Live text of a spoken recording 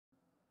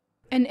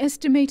An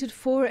estimated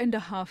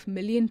 4.5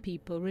 million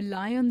people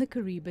rely on the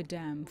Kariba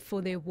Dam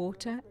for their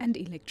water and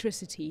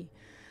electricity.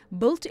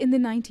 Built in the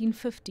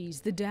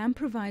 1950s, the dam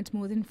provides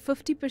more than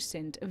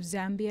 50% of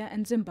Zambia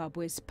and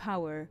Zimbabwe's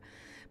power.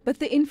 But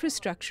the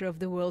infrastructure of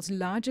the world's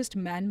largest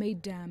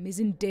man-made dam is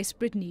in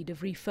desperate need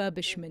of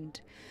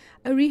refurbishment.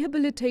 A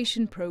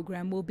rehabilitation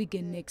program will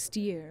begin next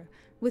year,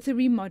 with a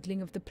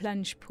remodeling of the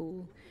plunge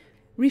pool.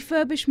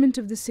 Refurbishment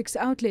of the 6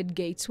 outlet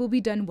gates will be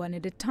done one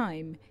at a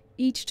time,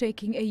 each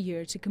taking a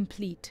year to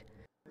complete.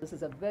 This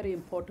is a very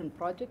important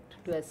project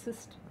to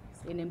assist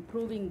in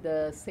improving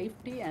the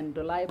safety and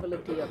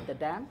reliability of the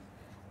dam,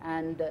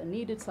 and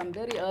needed some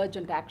very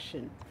urgent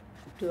action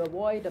to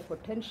avoid a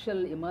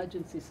potential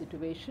emergency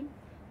situation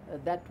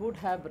that would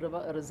have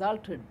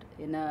resulted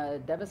in a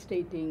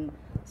devastating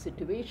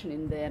situation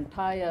in the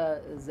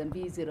entire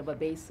Zambezi River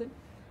Basin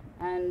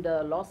and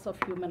loss of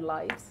human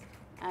lives,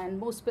 and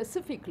more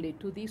specifically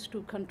to these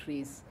 2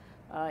 countries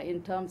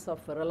in terms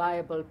of a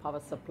reliable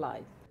power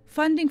supply.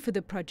 Funding for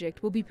the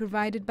project will be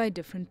provided by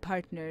different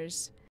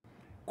partners.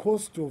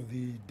 Cost of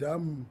the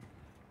dam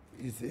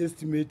is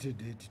estimated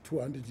at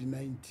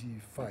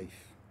 295,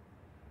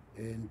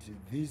 and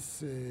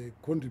this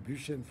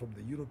contribution from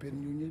the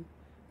European Union,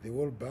 the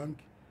World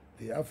Bank,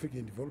 the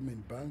African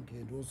Development Bank,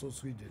 and also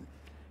Sweden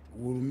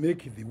will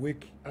make the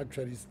work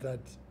actually start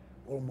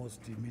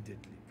almost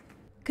immediately.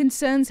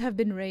 Concerns have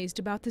been raised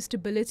about the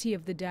stability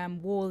of the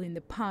dam wall in the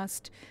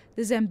past.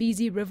 The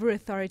Zambezi River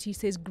Authority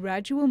says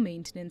gradual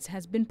maintenance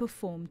has been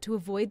performed to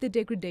avoid the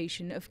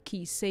degradation of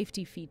key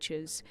safety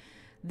features.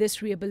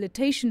 This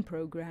rehabilitation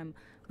program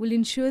will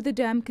ensure the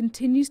dam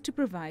continues to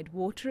provide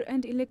water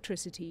and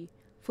electricity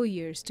for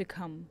years to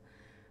come.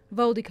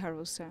 Valdi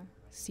Carosa,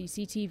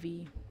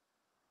 CCTV.